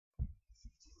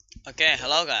Okay,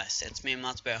 hello guys, it's me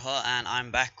Matbeho and I'm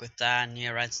back with a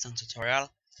new Redstone tutorial.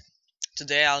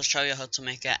 Today I'll show you how to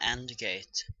make an end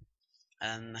gate.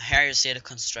 Here you see the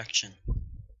construction.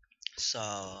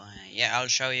 Yeah, I'll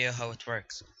show you how it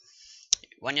works.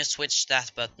 When you switch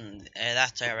that button,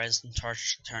 that redstone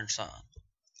torch turns on.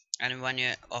 And when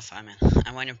you off, I mean,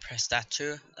 and when you press that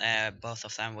too, both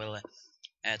of them will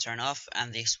turn off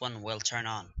and this one will turn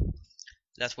on.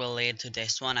 That will lead to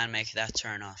this one and make that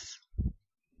turn off.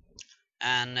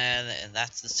 And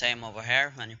that's the same over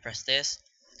here. When you press this,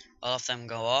 all of them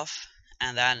go off,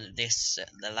 and then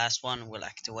the last one will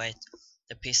activate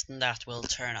the piston that will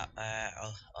turn up that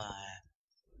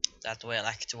will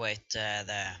activate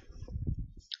the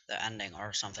ending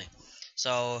or something.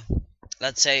 So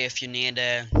let's say if you need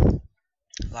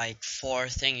like four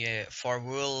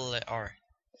wool, or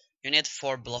you need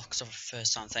 4 blocks of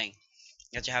something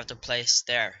that you have to place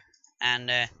there, and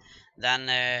then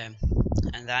uh,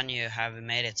 and then you have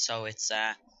made it so it's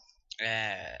a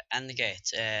end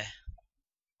gate.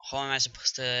 How am I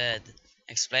supposed to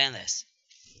explain this?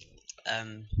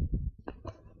 Um,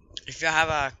 if you have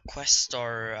a quest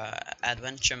or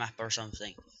adventure map or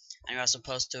something, and you are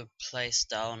supposed to place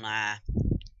down I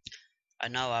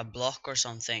know, a block or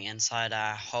something inside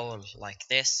a hole like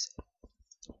this,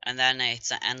 and then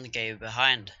it's an end gate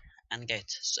behind end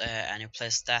gate, and you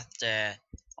place that,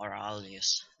 or I'll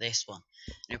use this one.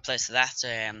 And you place that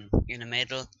in the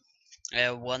middle.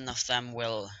 One of them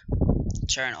will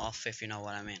turn off, if you know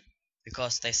what I mean,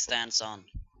 because they stands on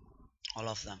all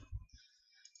of them.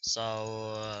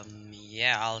 So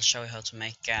yeah, I'll show you how to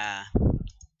make a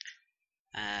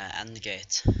end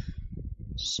gate.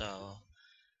 So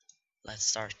let's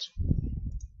start.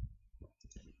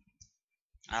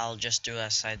 I'll just do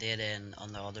as I did in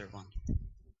on the other one.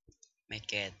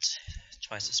 Make it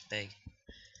twice as big.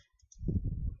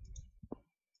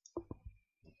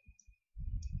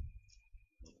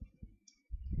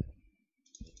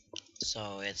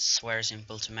 So it's very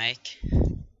simple to make.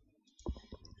 And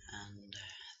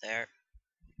there.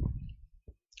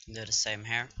 Do the same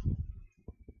here.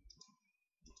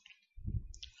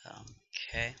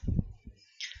 Okay.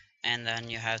 And then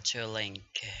you have to link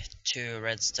two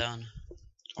redstone,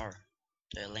 or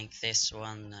to link this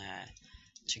one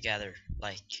together,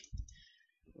 like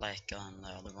on the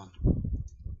other one.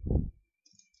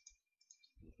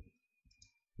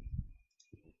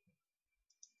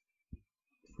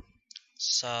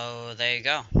 So there you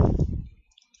go.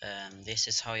 This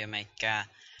is how you make a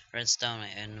redstone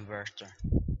inverter.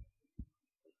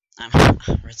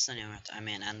 Redstone inverter, I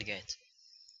mean AND gate.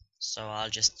 So I'll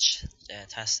just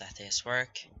test that this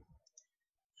work.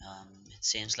 It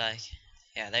seems like,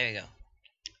 yeah, there you go.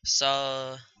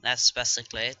 So that's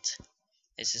basically it.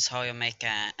 This is how you make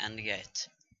an AND gate.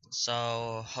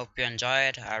 So hope you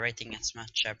enjoyed. Rating is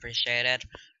much appreciated.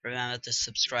 Remember to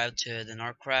subscribe to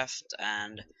TheNorCraft,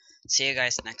 and see you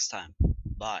guys next time.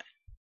 Bye.